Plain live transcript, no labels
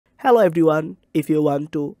Hello everyone, if you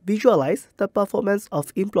want to visualize the performance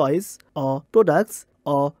of employees or products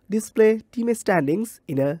or display team standings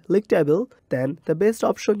in a league table, then the best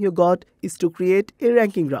option you got is to create a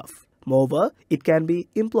ranking graph. Moreover, it can be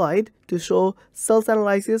employed to show sales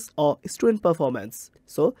analysis or student performance.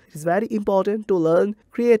 So, it is very important to learn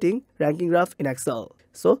creating ranking graph in Excel.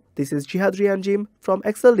 So, this is Zehad Rian from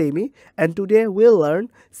Excel Demi, and today we'll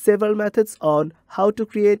learn several methods on how to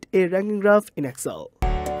create a ranking graph in Excel.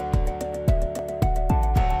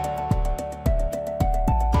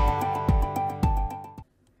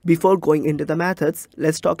 Before going into the methods,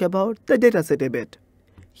 let's talk about the dataset a bit.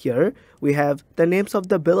 Here we have the names of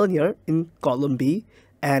the billionaire in column B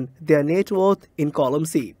and their net worth in column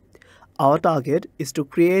C. Our target is to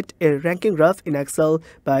create a ranking graph in Excel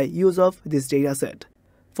by use of this dataset.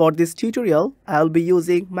 For this tutorial, I'll be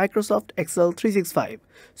using Microsoft Excel 365.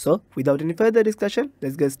 So without any further discussion,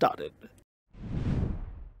 let's get started.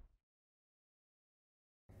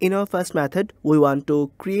 In our first method, we want to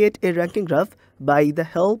create a ranking graph by the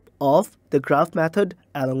help of the graph method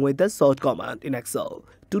along with the sort command in Excel.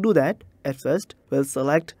 To do that, at first, we'll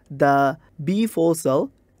select the B4 cell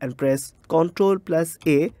and press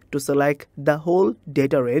Ctrl+A to select the whole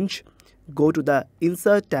data range. Go to the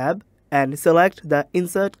Insert tab and select the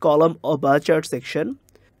Insert column or bar chart section.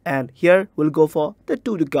 And here we'll go for the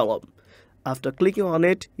 2D column. After clicking on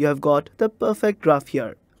it, you have got the perfect graph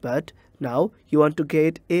here. But now you want to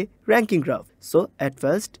create a ranking graph. So at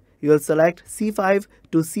first, you will select C5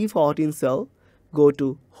 to C14 cell, go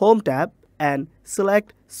to Home tab and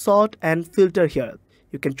select Sort and Filter here.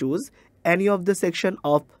 You can choose any of the section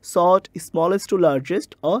of sort smallest to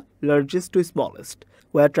largest or largest to smallest.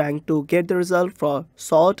 We are trying to get the result for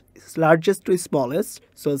sort largest to smallest.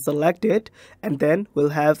 So select it and then we'll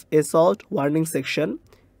have a sort warning section.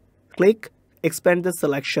 Click expand the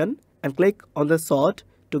selection and click on the sort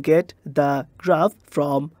to get the graph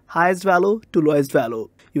from highest value to lowest value.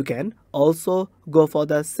 You can also go for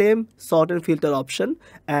the same sort and filter option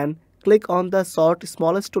and click on the sort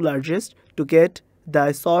smallest to largest to get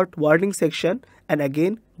the sort warning section, and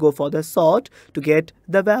again go for the sort to get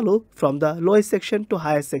the value from the lowest section to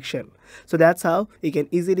highest section. So that's how you can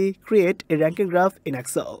easily create a ranking graph in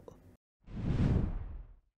Excel.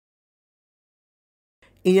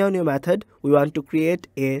 In our new method, we want to create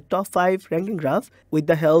a top 5 ranking graph with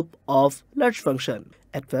the help of large function.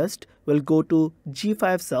 At first, we'll go to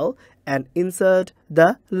G5 cell and insert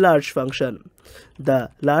the large function.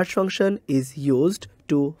 The large function is used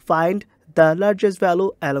to find the largest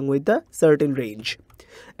value along with the certain range.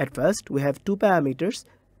 At first, we have two parameters,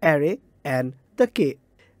 array and the k.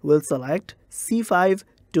 We'll select C5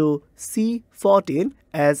 to C14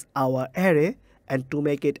 as our array, and to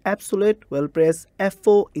make it absolute, we'll press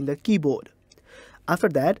F4 in the keyboard. After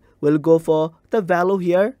that, we'll go for the value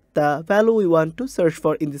here, the value we want to search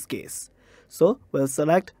for in this case. So we'll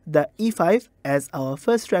select the E5 as our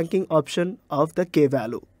first ranking option of the k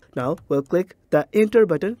value. Now we'll click the enter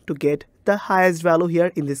button to get the highest value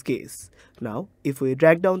here in this case. Now if we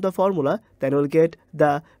drag down the formula, then we'll get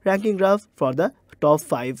the ranking graph for the top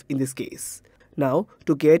 5 in this case. Now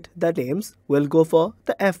to get the names, we'll go for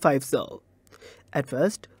the F5 cell. At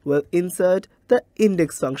first, we'll insert the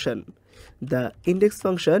index function. The index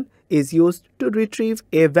function is used to retrieve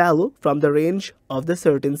a value from the range of the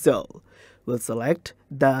certain cell. We'll select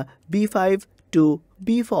the B5 to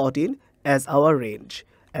B14 as our range.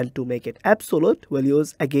 And to make it absolute, we'll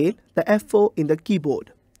use again the F4 in the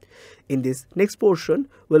keyboard. In this next portion,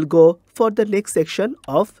 we'll go for the next section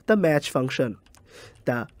of the match function.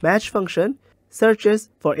 The match function searches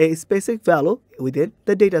for a specific value within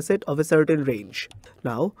the dataset of a certain range.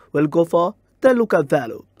 Now we'll go for the lookup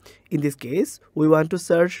value. In this case, we want to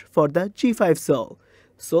search for the G5 cell.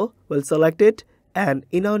 So we'll select it, and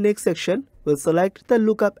in our next section, we'll select the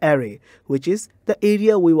lookup array, which is the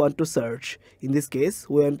area we want to search. In this case,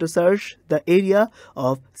 we want to search the area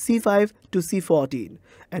of C5 to C14.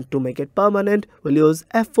 And to make it permanent, we'll use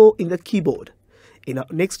F4 in the keyboard. In our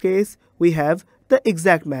next case, we have the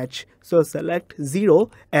exact match. So select 0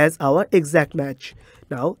 as our exact match.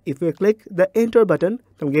 Now if we click the enter button,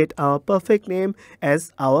 we'll get our perfect name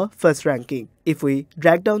as our first ranking. If we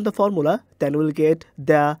drag down the formula, then we'll get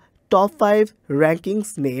the top 5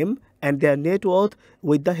 rankings name and their net worth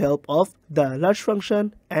with the help of the large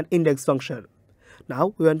function and index function.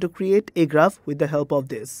 Now we want to create a graph with the help of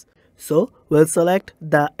this. So we'll select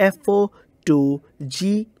the F4 to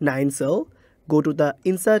G9 cell, go to the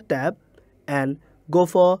Insert tab and go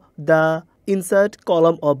for the Insert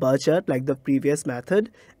column or bar chart like the previous method,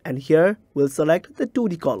 and here we'll select the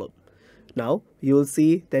 2D column. Now you will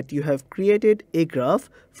see that you have created a graph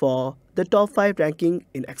for the top 5 ranking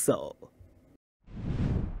in Excel.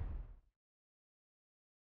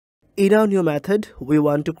 In our new method, we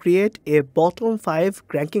want to create a bottom 5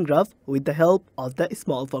 ranking graph with the help of the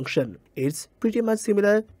small function. It's pretty much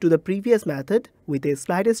similar to the previous method with a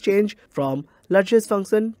slightest change from largest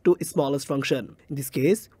function to smallest function. In this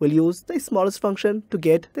case, we'll use the smallest function to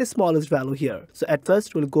get the smallest value here. So at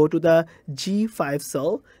first, we'll go to the G5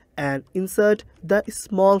 cell and insert the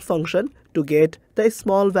small function to get the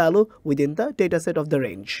small value within the dataset of the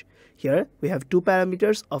range. Here, we have two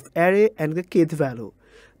parameters of array and the kth value.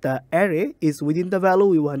 The array is within the value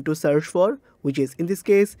we want to search for, which is in this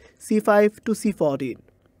case C5 to C14.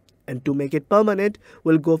 And to make it permanent,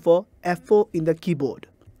 we'll go for F4 in the keyboard.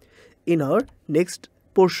 In our next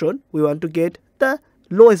portion, we want to get the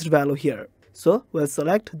lowest value here. So we'll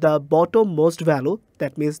select the bottommost value,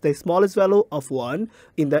 that means the smallest value of 1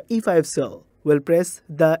 in the E5 cell. We'll press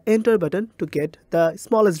the enter button to get the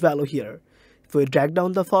smallest value here. If we drag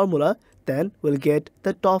down the formula, then we'll get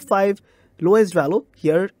the top 5 lowest value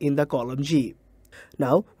here in the column G.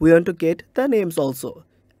 Now we want to get the names also,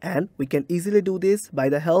 and we can easily do this by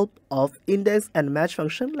the help of index and match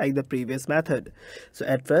function like the previous method. So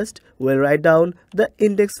at first we'll write down the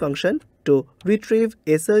index function to retrieve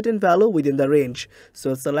a certain value within the range.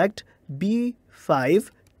 So select B5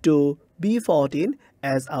 to B14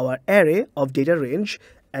 as our array of data range,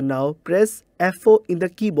 and now press F4 in the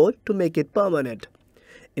keyboard to make it permanent.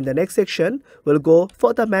 In the next section, we'll go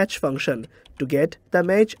for the match function to get the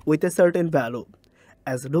match with a certain value.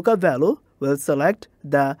 As lookup value, we'll select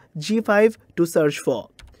the G5 to search for.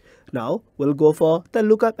 Now, we'll go for the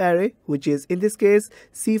lookup array, which is in this case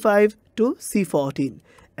C5 to C14,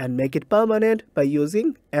 and make it permanent by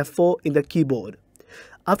using F4 in the keyboard.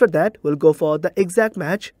 After that, we'll go for the exact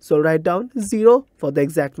match, so write down 0 for the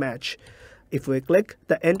exact match. If we click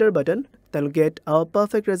the enter button, then we'll get our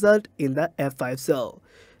perfect result in the F5 cell.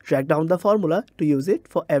 Drag down the formula to use it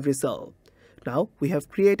for every cell. Now we have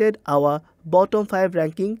created our bottom 5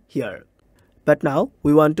 ranking here. But now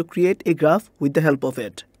we want to create a graph with the help of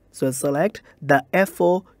it. So select the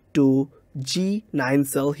F4 to G9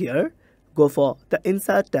 cell here. Go for the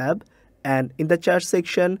insert tab, and in the chart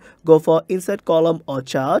section, go for insert column or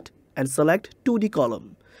chart and select 2D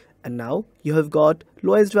column. And now you have got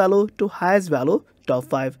lowest value to highest value, top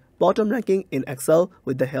 5 bottom ranking in Excel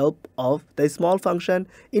with the help of the small function,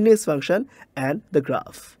 index function, and the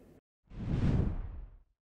graph.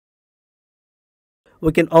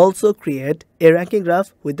 We can also create a ranking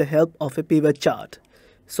graph with the help of a pivot chart.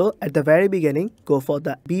 So at the very beginning, go for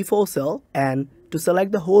the B4 cell, and to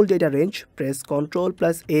select the whole data range, press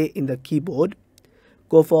Ctrl+A in the keyboard.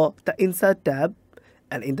 Go for the insert tab,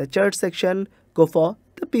 and in the chart section, go for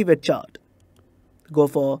the pivot chart. Go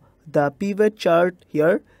for the pivot chart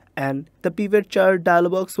here, and the pivot chart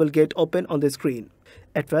dialog box will get open on the screen.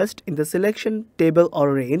 At first, in the selection table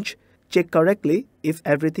or range, check correctly if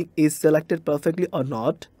everything is selected perfectly or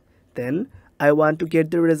not. Then I want to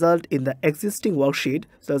get the result in the existing worksheet,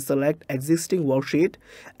 so select existing worksheet,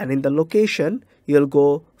 and in the location you'll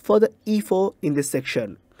go for the E4 in this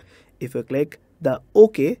section. If you click the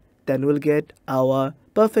OK, then we'll get our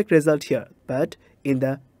perfect result here. But in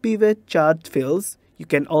the pivot chart fields, you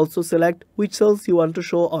can also select which cells you want to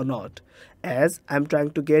show or not. As I'm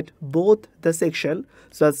trying to get both the section,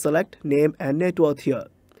 so I'll select name and net worth here.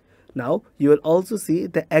 Now you will also see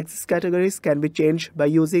the axis categories can be changed by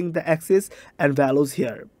using the axis and values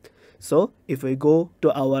here. So if we go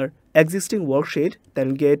to our existing worksheet,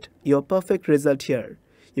 then get your perfect result here.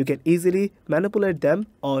 You can easily manipulate them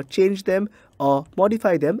or change them or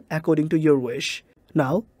modify them according to your wish.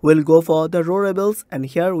 Now we'll go for the row labels, and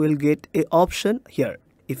here we'll get a option here.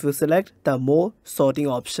 If you select the more sorting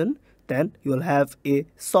option, then you will have a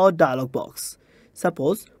sort dialog box.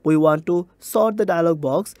 Suppose we want to sort the dialog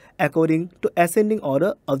box according to ascending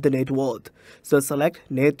order of the net worth. So select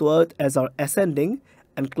net worth as our ascending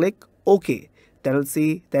and click OK. Then we'll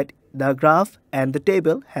see that the graph and the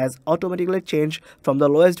table has automatically changed from the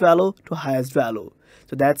lowest value to highest value.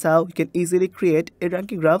 So that's how you can easily create a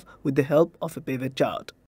ranking graph with the help of a pivot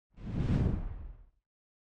chart.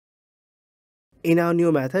 In our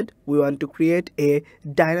new method, we want to create a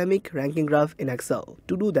dynamic ranking graph in Excel.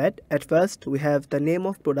 To do that, at first we have the name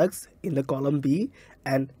of products in the column B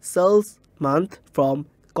and sales month from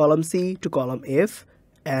column C to column F,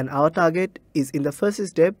 and our target is in the first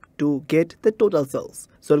step to get the total sales.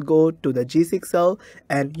 So we'll go to the G6 cell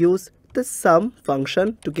and use the sum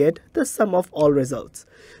function to get the sum of all results.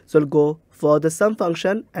 So we'll go for the sum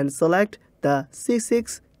function and select the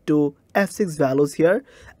C6 to F6 values here,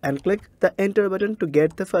 and click the enter button to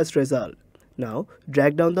get the first result. Now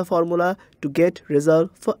drag down the formula to get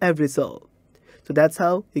result for every cell. So that's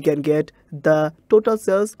how you can get the total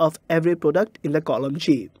sales of every product in the column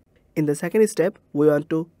G. In the second step, we want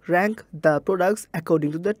to rank the products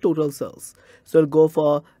according to the total sales. So we'll go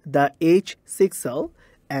for the H6 cell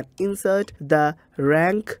and insert the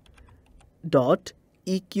rank dot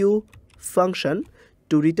eq function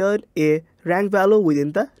to return a rank value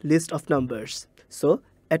within the list of numbers. So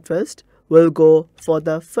at first, we'll go for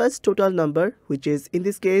the first total number, which is in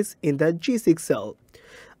this case in the G6 cell.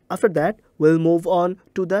 After that, we'll move on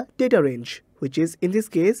to the data range, which is in this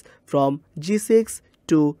case from G6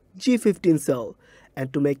 to G15 cell,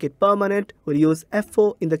 and to make it permanent, we'll use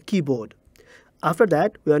F4 in the keyboard. After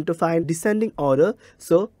that, we want to find descending order,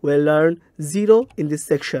 so we'll learn 0 in this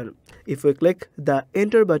section. If we click the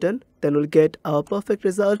enter button, then we'll get our perfect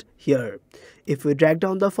result here. If we drag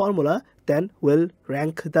down the formula, then we'll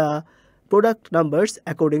rank the product numbers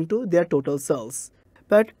according to their total sales.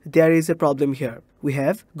 But there is a problem here. We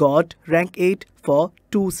have got rank 8 for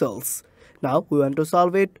 2 cells. Now we want to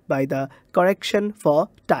solve it by the correction for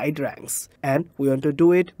tied ranks, and we want to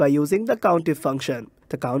do it by using the countif function.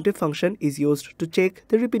 The countif function is used to check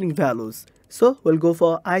the repeating values. So we'll go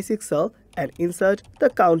for I6 cell and insert the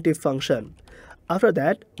countif function. After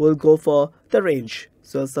that, we'll go for the range.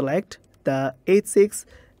 So select the H6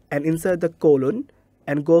 and insert the colon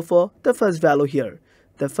and go for the first value here.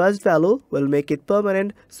 The first value will make it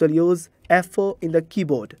permanent, so use F4 in the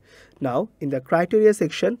keyboard. Now in the criteria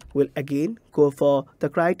section, we'll again go for the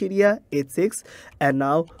criteria H6, and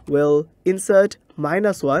now we'll insert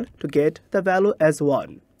 -1 to get the value as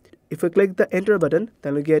 1. If we click the enter button,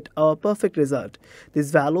 then we get our perfect result.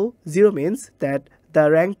 This value 0 means that the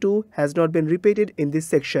rank 2 has not been repeated in this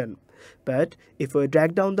section. But if we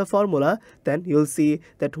drag down the formula, then you'll see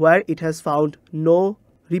that where it has found no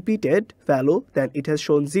repeated value, then it has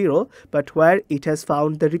shown 0, but where it has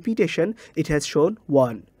found the repetition, it has shown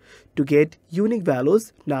 1. To get unique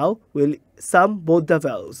values, now we'll sum both the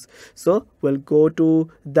values. So we'll go to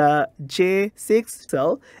the J6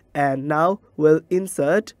 cell and now we'll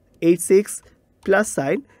insert H6 plus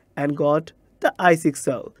sign and got the I6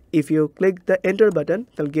 cell. If you click the enter button,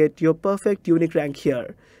 you'll get your perfect unique rank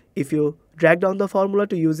here. If you drag down the formula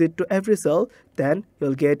to use it to every cell, then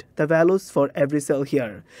you'll get the values for every cell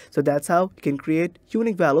here. So that's how you can create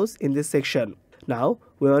unique values in this section. Now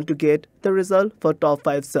we want to get the result for top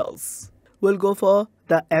 5 cells. We'll go for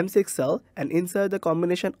the M6 cell and insert the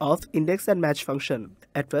combination of index and match function.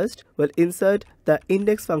 At first, we'll insert the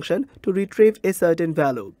index function to retrieve a certain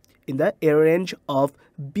value in the range of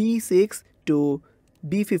B6 to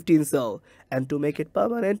B15 cell, and to make it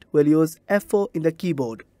permanent, we'll use F4 in the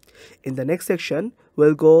keyboard. In the next section,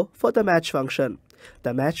 we'll go for the match function.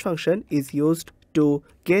 The match function is used to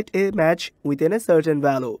get a match within a certain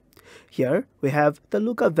value. Here we have the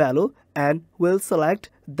lookup value, and we'll select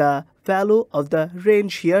the value of the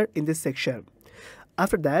range here in this section.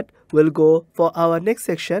 After that, we'll go for our next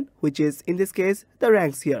section, which is in this case the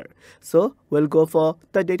ranks here. So we'll go for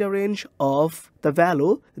the data range of the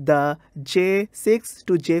value, the J6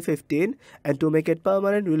 to J15, and to make it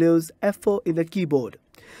permanent, we'll use F4 in the keyboard.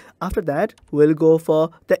 After that, we'll go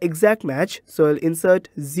for the exact match, so we'll insert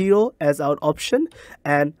 0 as our option,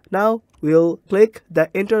 and now we'll click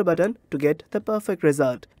the enter button to get the perfect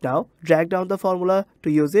result. Now drag down the formula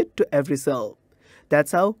to use it to every cell.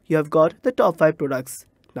 That's how you have got the top 5 products.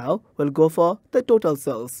 Now we'll go for the total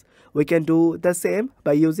sales. We can do the same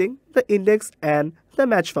by using the index and the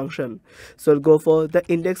match function. So we'll go for the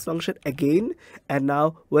index function again, and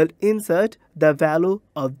now we'll insert the value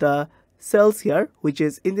of the cells here, which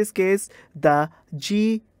is in this case the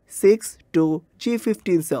G6 to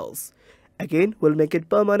G15 cells. Again, we'll make it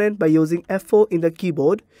permanent by using F4 in the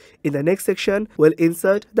keyboard. In the next section, we'll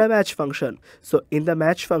insert the match function. So in the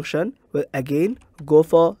match function, we'll again go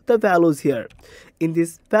for the values here. In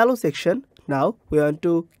this value section, now we want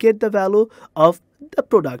to get the value of the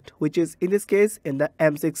product, which is in this case in the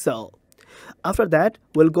M6 cell. After that,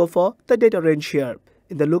 we'll go for the data range here.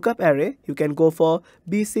 In the lookup array, you can go for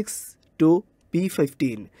B6 to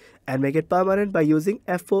B15 and make it permanent by using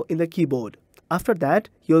F4 in the keyboard. After that,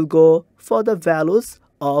 you'll go for the values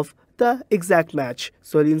of the exact match.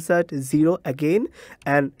 So you'll insert 0 again,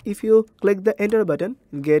 and if you click the enter button,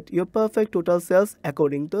 you'll get your perfect total sales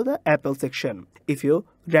according to the Apple section. If you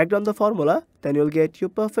drag down the formula, then you'll get your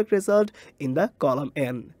perfect result in the column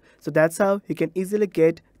N. So that's how you can easily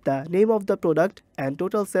get the name of the product and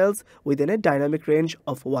total sales within a dynamic range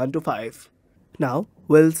of 1 to 5. Now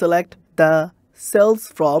we'll select the cells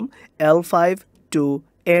from L5 to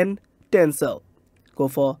N10 cell. Go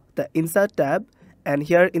for the insert tab And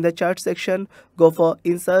here in the chart section, go for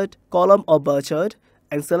insert column or bar chart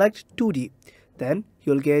and select 2D. Then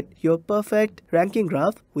you'll get your perfect ranking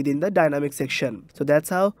graph within the dynamic section. So that's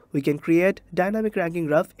how we can create dynamic ranking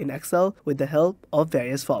graph in Excel with the help of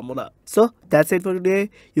various formula. So that's it for today.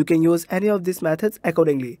 You can use any of these methods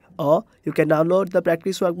accordingly, or you can download the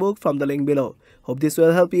practice workbook from the link below. Hope this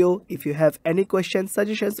will help you. If you have any questions,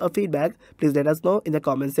 suggestions or feedback, please let us know in the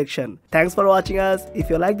comment section. Thanks for watching us. If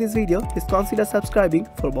you like this video, please consider subscribing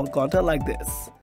for more content like this.